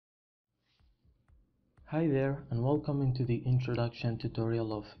Hi there, and welcome into the introduction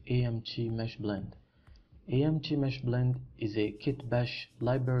tutorial of AMT Mesh Blend. AMT Mesh Blend is a kitbash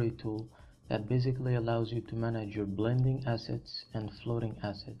library tool that basically allows you to manage your blending assets and floating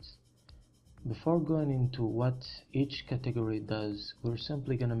assets. Before going into what each category does, we're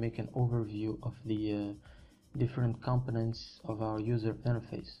simply going to make an overview of the different components of our user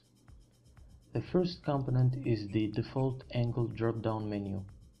interface. The first component is the default angle drop-down menu.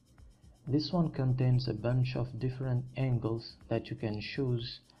 This one contains a bunch of different angles that you can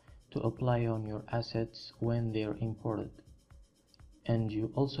choose to apply on your assets when they are imported. And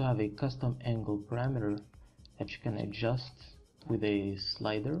you also have a custom angle parameter that you can adjust with a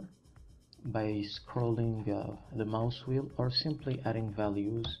slider by scrolling the mouse wheel or simply adding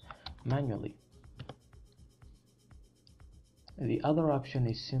values manually. The other option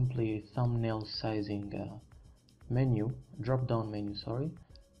is simply a thumbnail sizing drop-down menu,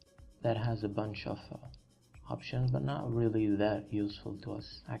 that has a bunch of options, but not really that useful to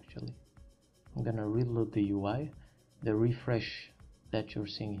us actually. I'm gonna reload the UI. The refresh that you're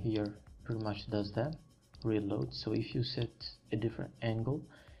seeing here pretty much does that, reload. So if you set a different angle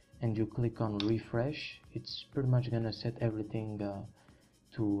and you click on refresh, it's pretty much gonna set everything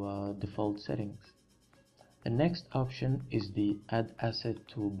to default settings. The next option is the add asset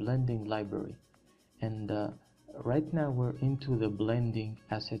to blending library, and right now we're into the blending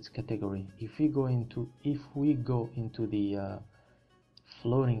assets category. If we go into the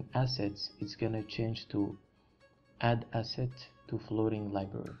floating assets, it's gonna change to add asset to floating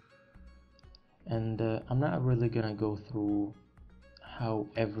library. And I'm not really gonna go through how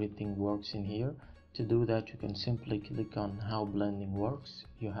everything works in here. To do that, you can simply click on how blending works.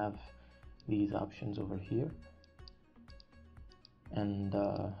 You have these options over here, and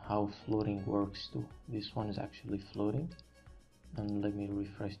how floating works too. This one is actually floating, and let me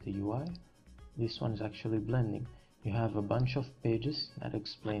refresh the UI. This one is actually blending. You have a bunch of pages that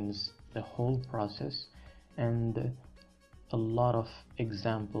explains the whole process and a lot of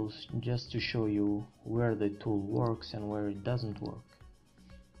examples just to show you where the tool works and where it doesn't work.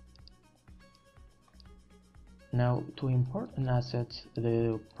 Now, to import an asset,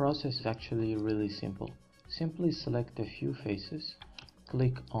 the process is actually really simple. Simply select a few faces,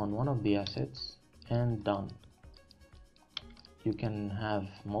 click on one of the assets, and done. You can have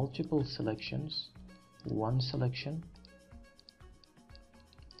multiple selections, one selection,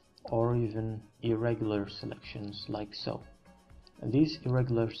 or even irregular selections like so. These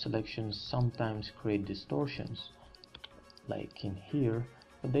irregular selections sometimes create distortions, like in here,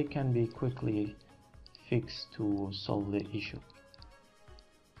 but they can be quickly fixed to solve the issue.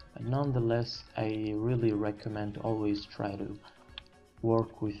 But nonetheless, I really recommend always try to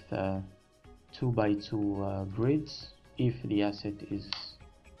work with 2x2 grids if the asset is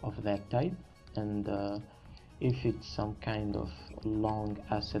of that type, and if it's some kind of long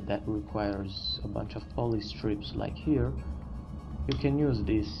asset that requires a bunch of poly strips like here, you can use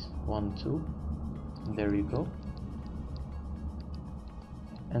this one too. There you go.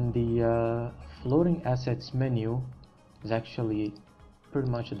 And the floating assets menu is actually pretty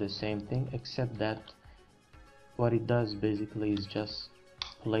much the same thing, except that what it does basically is just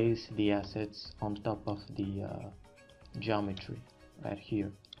place the assets on top of the geometry right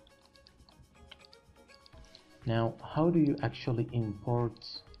here. Now, how do you actually import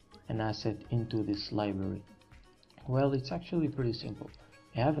an asset into this library? Well, it's actually pretty simple.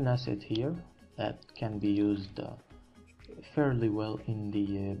 I have an asset here that can be used fairly well in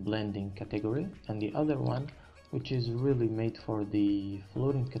the blending category, and the other one which is really made for the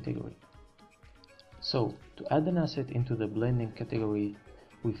floating category. So, to add an asset into the blending category,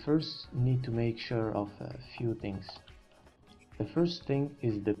 we first need to make sure of a few things. The first thing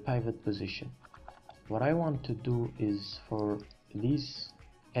is the pivot position. What I want to do is for these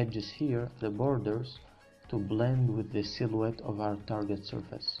edges here, the borders, to blend with the silhouette of our target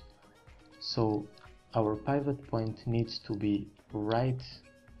surface. So our pivot point needs to be right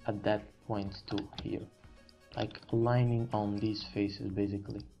at that point too, here, like aligning on these faces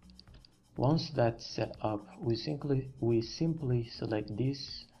basically. Once that's set up, we simply select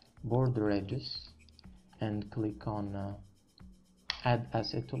these border edges and click on add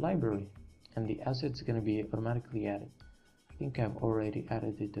asset to library, and the asset's going to be automatically added. I think I've already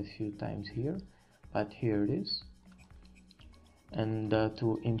added it a few times here, but here it is. And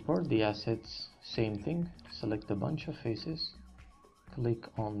to import the assets, same thing. Select a bunch of faces, click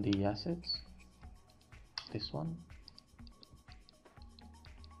on the assets, this one.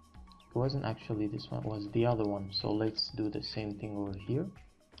 It wasn't actually this one, it was the other one, so let's do the same thing over here,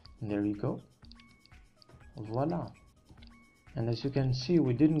 and there you go. Voila. And as you can see,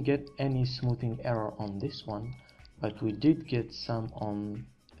 we didn't get any smoothing error on this one, but we did get some on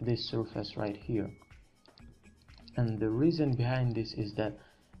this surface right here. And the reason behind this is that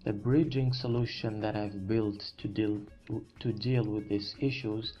the bridging solution that I've built to deal with these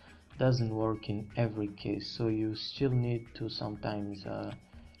issues doesn't work in every case, so you still need to sometimes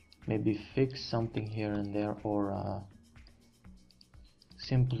maybe fix something here and there, or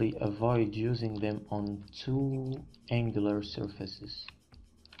simply avoid using them on too angular surfaces.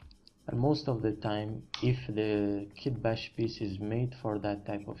 And most of the time, if the kitbash piece is made for that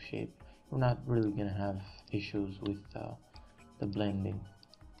type of shape, you're not really gonna have issues with the blending.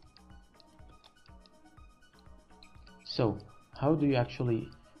 So how do you actually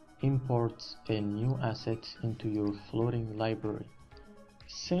import a new asset into your floating library?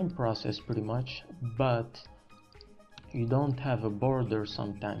 Same process pretty much, but you don't have a border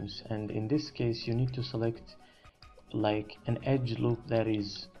sometimes, and in this case you need to select like an edge loop that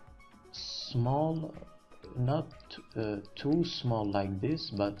is small, not too small like this,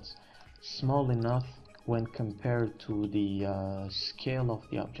 but small enough when compared to the scale of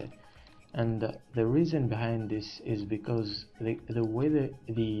the object. And the reason behind this is because the way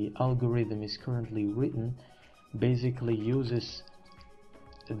the algorithm is currently written basically uses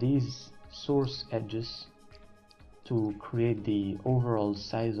these source edges to create the overall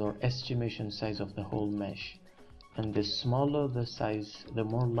size or estimation size of the whole mesh. And the smaller the size, the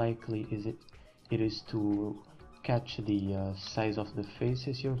more likely it is to catch the size of the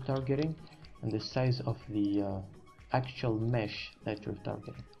faces you're targeting and the size of the actual mesh that you're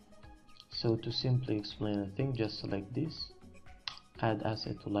targeting. So to simply explain the thing, just select this, add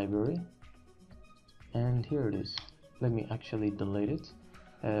asset to library, and here it is. Let me actually delete it.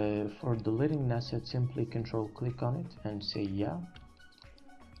 For deleting an asset, simply control click on it and say yeah.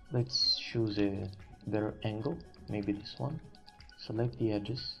 Let's choose a better angle, maybe this one. Select the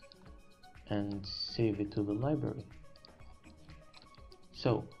edges and save it to the library.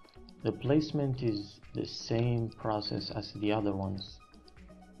 So the placement is the same process as the other ones.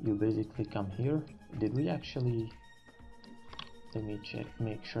 You basically come here. Did we actually, let me check,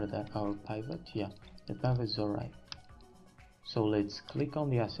 make sure that our pivot, yeah, the pivot is alright. So let's click on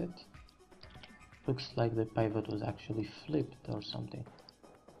the asset. Looks like the pivot was actually flipped or something.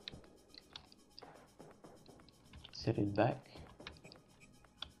 Set it back.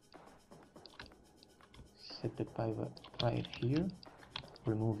 Set the pivot right here.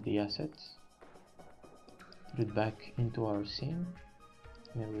 Remove the assets. Put it back into our scene.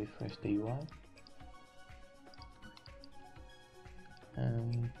 Let me refresh the UI.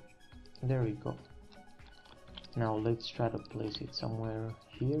 And there we go. Now let's try to place it somewhere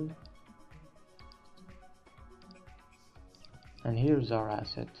here. And here's our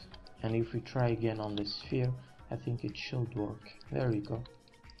asset. And if we try again on the sphere, I think it should work. There we go.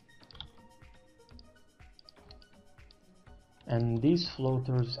 And these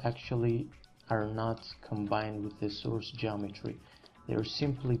floaters actually are not combined with the source geometry. They're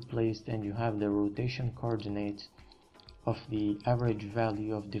simply placed, and you have the rotation coordinates of the average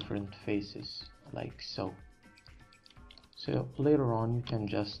value of different faces, like so. So later on you can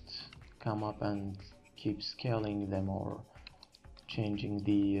just come up and keep scaling them or changing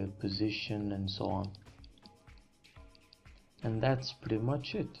the position and so on. And that's pretty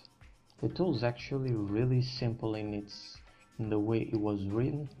much it. The tool is actually really simple in the way it was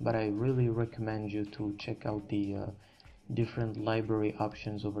written, but I really recommend you to check out the different library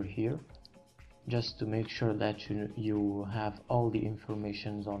options over here, just to make sure that you have all the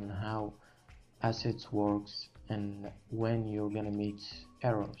information on how assets works and when you're gonna meet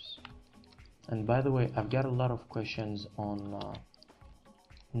errors. And by the way, I've got a lot of questions on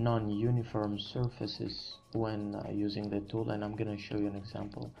non-uniform surfaces when using the tool, and I'm gonna show you an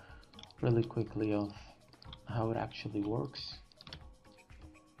example really quickly of how it actually works.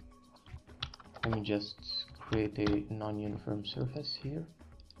 Let me just create a non-uniform surface here.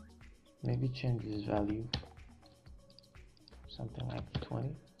 Maybe change this value something like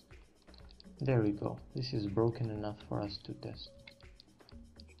 20. There we go. This is broken enough for us to test.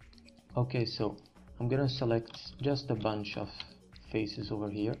 Okay, so I'm gonna select just a bunch of faces over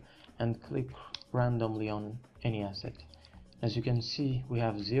here and click randomly on any asset. As you can see, we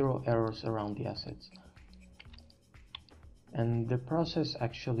have 0 errors around the assets. And the process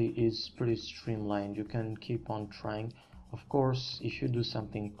actually is pretty streamlined. You can keep on trying. Of course, if you do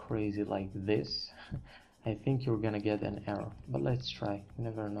something crazy like this, I think you're gonna get an error. But let's try, you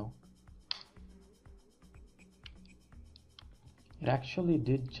never know. It actually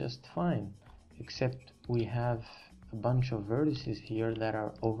did just fine, except we have a bunch of vertices here that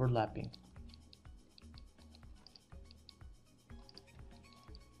are overlapping.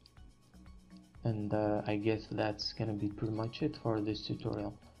 And I guess that's gonna be pretty much it for this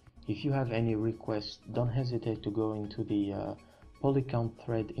tutorial. If you have any requests, don't hesitate to go into the Polycount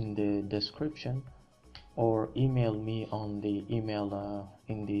thread in the description, or email me on the email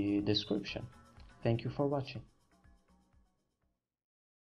in the description. Thank you for watching.